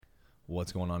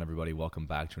What's going on, everybody? Welcome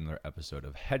back to another episode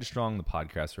of Headstrong, the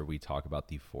podcast where we talk about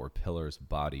the four pillars: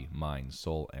 body, mind,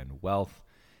 soul, and wealth,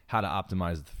 how to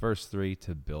optimize the first three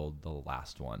to build the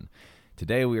last one.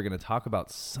 Today, we are going to talk about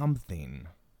something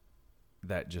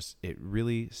that it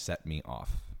really set me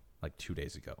off like 2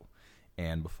 days ago.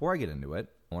 And before I get into it,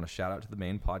 I want to shout out to the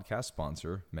main podcast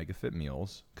sponsor, MegaFit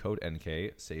Meals. Code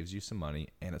NK saves you some money,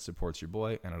 and it supports your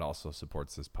boy, and it also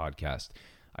supports this podcast.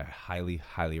 I highly,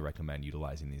 highly recommend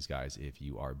utilizing these guys if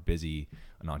you are busy,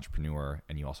 an entrepreneur,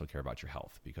 and you also care about your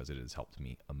health, because it has helped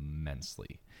me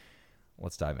immensely.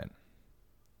 Let's dive in.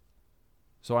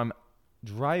 So I'm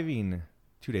driving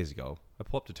 2 days ago. I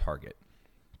pull up to Target.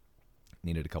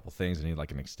 Needed a couple things. I needed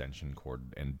like an extension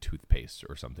cord and toothpaste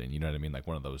or something. You know what I mean? Like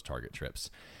one of those Target trips.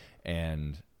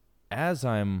 And as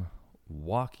I'm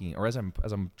walking, or as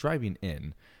I'm driving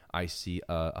in, I see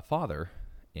a father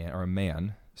or a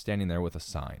man standing there with a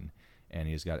sign, and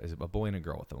he's got a boy and a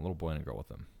girl with him, a little boy and a girl with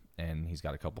him, and he's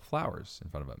got a couple flowers in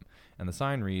front of him, and the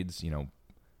sign reads,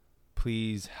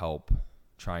 please help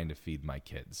trying to feed my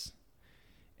kids.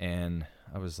 And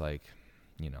I was like,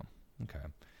 okay.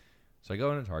 So I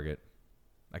go into Target,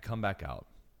 I come back out,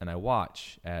 and I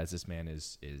watch as this man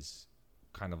is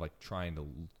kind of like trying to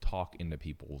talk into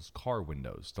people's car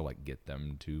windows to like get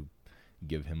them to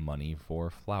give him money for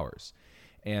flowers.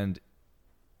 And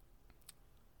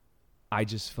I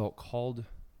just felt called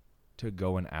to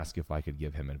go and ask if I could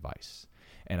give him advice.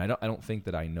 And I don't think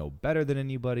that I know better than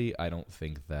anybody. I don't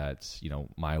think that,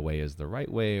 my way is the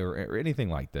right way or anything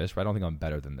like this. I don't think I'm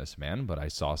better than this man, but I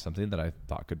saw something that I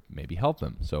thought could maybe help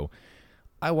him. So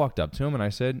I walked up to him and I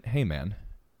said, "Hey man,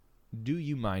 do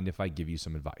you mind if I give you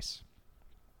some advice?"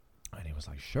 And he was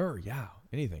like, "Sure, yeah,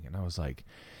 anything." And I was like,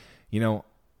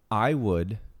 I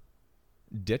would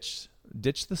ditch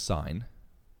the sign,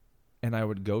 and I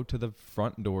would go to the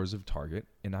front doors of Target,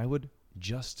 and I would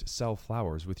just sell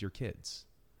flowers with your kids.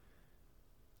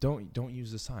 Don't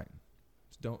use the sign.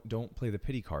 Don't play the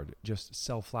pity card. Just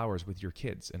sell flowers with your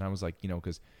kids. And I was like,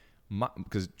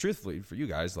 because truthfully for you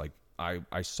guys, like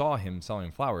I saw him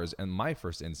selling flowers, and my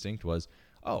first instinct was,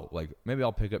 oh, like maybe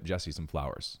I'll pick up Jessie some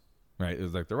flowers. Right? It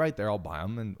was like, they're right there. I'll buy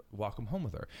them and walk them home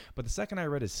with her. But the second I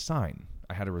read his sign,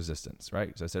 I had a resistance,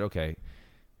 right? So I said, okay,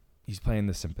 he's playing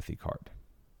the sympathy card.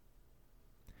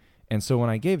 And so when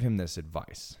I gave him this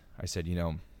advice, I said,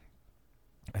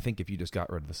 I think if you just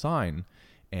got rid of the sign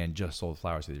and just sold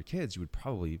flowers with your kids, you would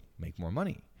probably make more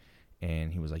money.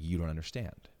 And he was like, you don't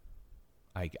understand.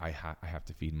 I have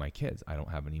to feed my kids. I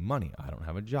don't have any money. I don't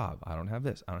have a job. I don't have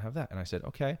this. I don't have that. And I said,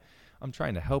 okay, I'm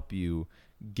trying to help you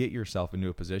get yourself into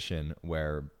a position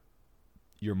where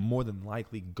you're more than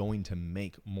likely going to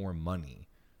make more money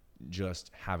just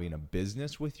having a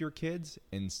business with your kids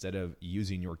instead of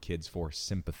using your kids for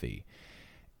sympathy.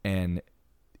 And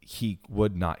he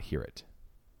would not hear it.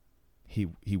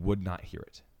 He would not hear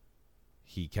it.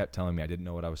 He kept telling me I didn't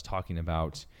know what I was talking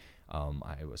about.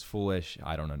 I was foolish.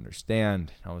 I don't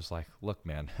understand. I was like, look,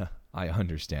 man, I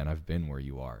understand. I've been where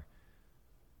you are.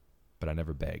 But I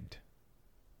never begged.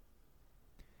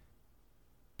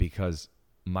 Because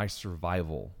my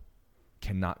survival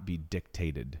cannot be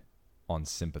dictated on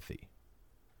sympathy,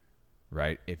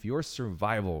 right? If your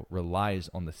survival relies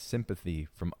on the sympathy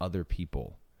from other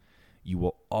people, you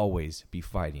will always be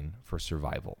fighting for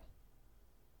survival.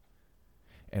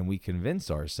 And we convince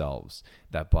ourselves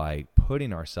that by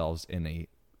putting ourselves in a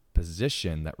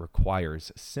position that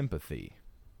requires sympathy,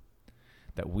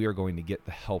 that we are going to get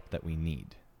the help that we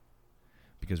need,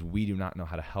 because we do not know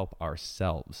how to help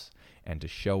ourselves and to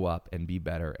show up and be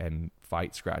better and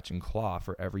fight, scratch, and claw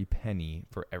for every penny,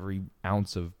 for every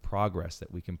ounce of progress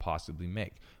that we can possibly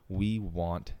make. We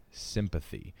want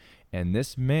sympathy. And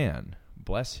this man,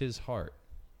 bless his heart,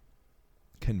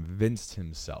 convinced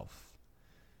himself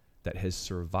that his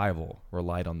survival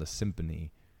relied on the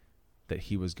sympathy that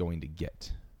he was going to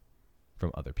get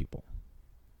from other people.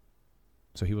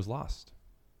 So he was lost.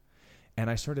 And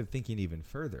I started thinking even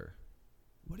further,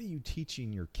 what are you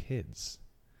teaching your kids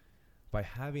by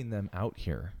having them out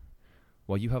here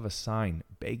while you have a sign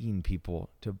begging people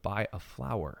to buy a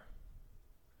flower?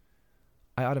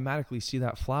 I automatically see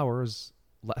that flower as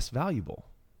less valuable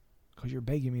because you're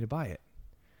begging me to buy it.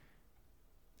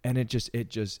 And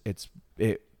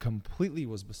it completely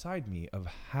was beside me of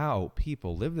how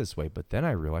people live this way. But then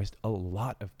I realized a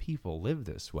lot of people live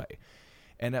this way.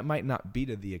 And that might not be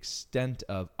to the extent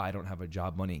of, I don't have a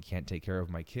job, money, can't take care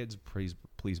of my kids,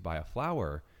 please buy a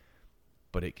flower.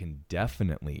 But it can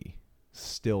definitely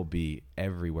still be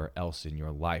everywhere else in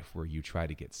your life where you try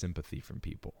to get sympathy from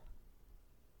people.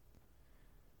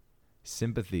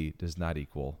 Sympathy does not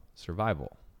equal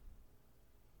survival.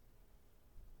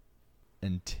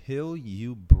 until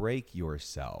you break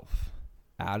yourself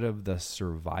out of the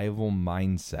survival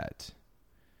mindset,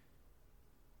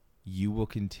 you will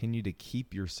continue to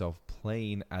keep yourself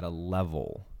playing at a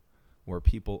level where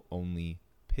people only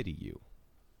pity you.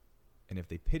 And if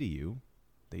they pity you,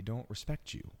 they don't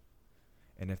respect you.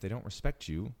 And if they don't respect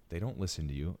you, they don't listen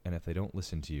to you. And if they don't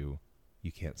listen to you,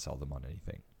 you can't sell them on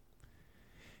anything.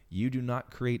 You do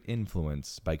not create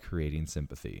influence by creating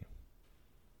sympathy.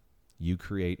 You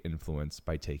create influence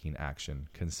by taking action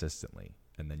consistently,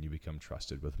 and then you become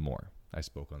trusted with more. I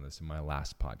spoke on this in my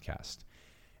last podcast.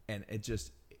 And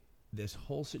this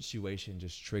whole situation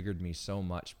just triggered me so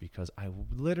much because I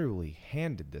literally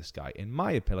handed this guy, in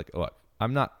my opinion, like, look,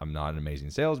 I'm not an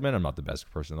amazing salesman. I'm not the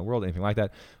best person in the world, anything like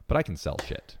that, but I can sell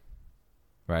shit,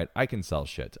 right? I can sell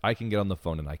shit. I can get on the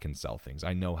phone and I can sell things.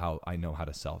 I know how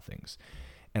to sell things.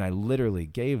 And I literally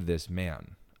gave this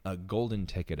man a golden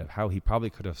ticket of how he probably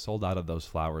could have sold out of those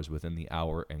flowers within the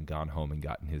hour and gone home and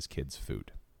gotten his kids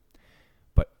food.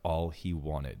 But all he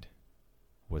wanted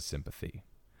was sympathy.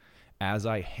 As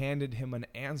I handed him an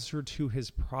answer to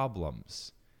his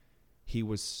problems, he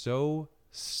was so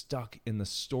stuck in the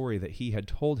story that he had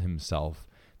told himself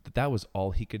that was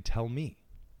all he could tell me.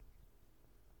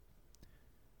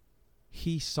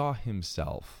 He saw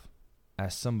himself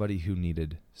as somebody who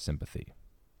needed sympathy.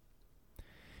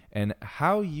 And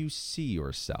how you see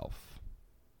yourself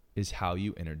is how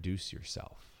you introduce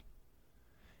yourself.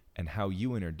 And how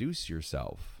you introduce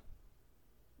yourself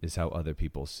is how other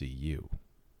people see you.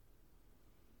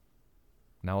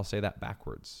 Now I'll say that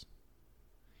backwards.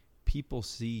 People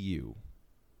see you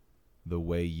the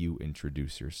way you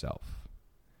introduce yourself.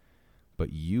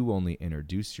 But you only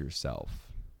introduce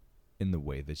yourself in the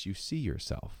way that you see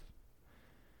yourself.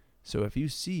 So if you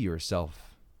see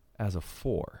yourself as a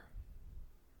 4,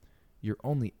 you're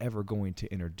only ever going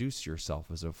to introduce yourself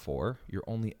as a 4. You're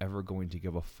only ever going to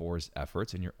give a 4's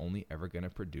efforts, and you're only ever going to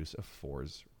produce a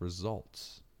 4's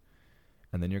results.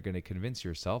 And then you're going to convince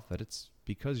yourself that it's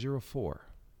because you're a 4.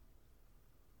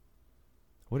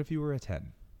 What if you were a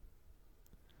 10?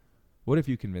 What if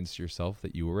you convinced yourself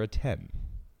that you were a 10,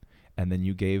 and then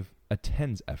you gave a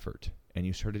 10's effort, and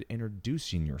you started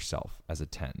introducing yourself as a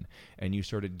 10, and you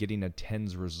started getting a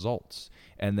 10's results,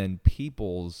 and then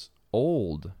people's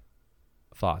old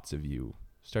thoughts of you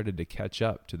started to catch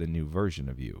up to the new version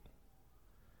of you.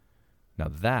 Now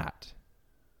that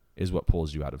is what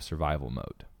pulls you out of survival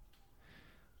mode.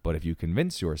 But if you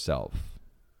convince yourself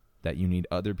that you need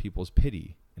other people's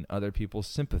pity and other people's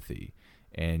sympathy,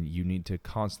 and you need to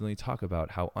constantly talk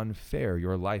about how unfair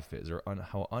your life is, or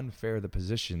how unfair the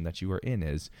position that you are in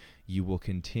is, you will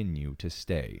continue to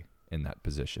stay in that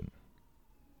position.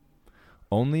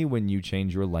 Only when you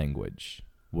change your language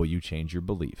will you change your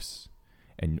beliefs.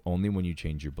 And only when you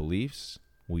change your beliefs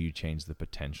will you change the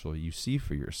potential you see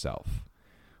for yourself.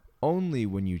 Only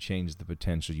when you change the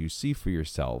potential you see for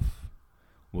yourself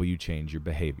will you change your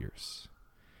behaviors.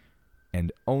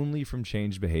 And only from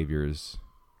changed behaviors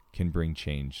can bring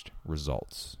changed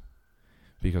results.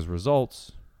 Because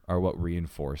results are what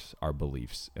reinforce our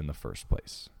beliefs in the first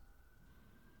place.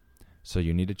 So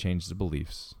you need to change the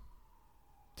beliefs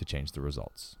to change the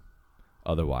results.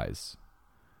 Otherwise,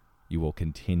 you will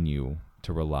continue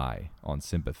to rely on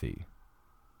sympathy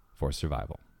for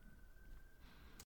survival.